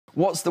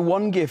What's the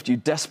one gift you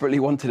desperately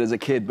wanted as a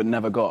kid but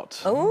never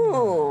got?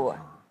 Ooh.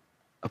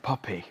 A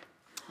puppy.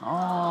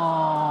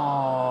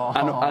 Oh.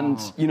 And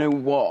you know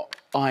what?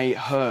 I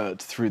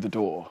heard through the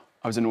door,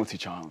 I was a naughty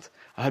child,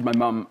 I heard my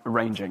mum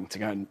arranging to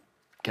go and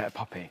get a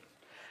puppy.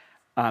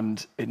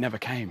 And it never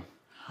came.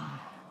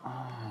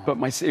 But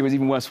it was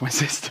even worse for my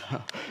sister,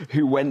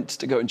 who went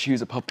to go and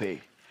choose a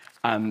puppy.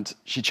 And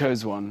she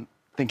chose one,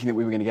 thinking that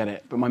we were going to get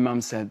it. But my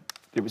mum said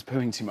it was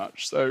pooing too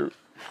much, so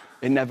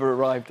it never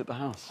arrived at the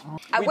house.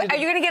 Are you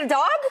going to get a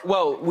dog?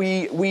 Well,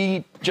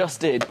 we just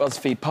did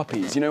BuzzFeed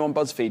Puppies. You know, on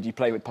BuzzFeed, you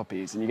play with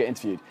puppies and you get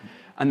interviewed.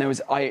 And there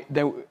was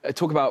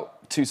talk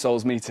about two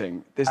souls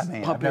meeting. This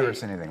puppy I've never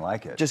seen anything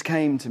like it. just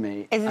came to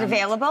me. Is it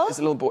available? It's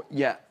a little boy,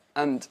 yeah.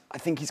 And I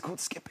think he's called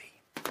Skippy.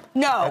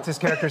 No. That's his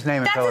character's name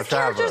in That's Fellow his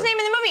character's Traveler. name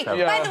in the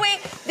movie. Yeah. By the way,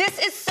 this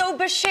is so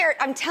Bashir.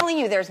 I'm telling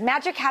you, there's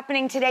magic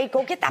happening today.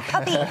 Go get that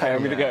puppy. Okay, I'm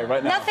going to go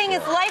right now. Nothing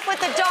is life with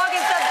the dog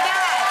is the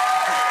best.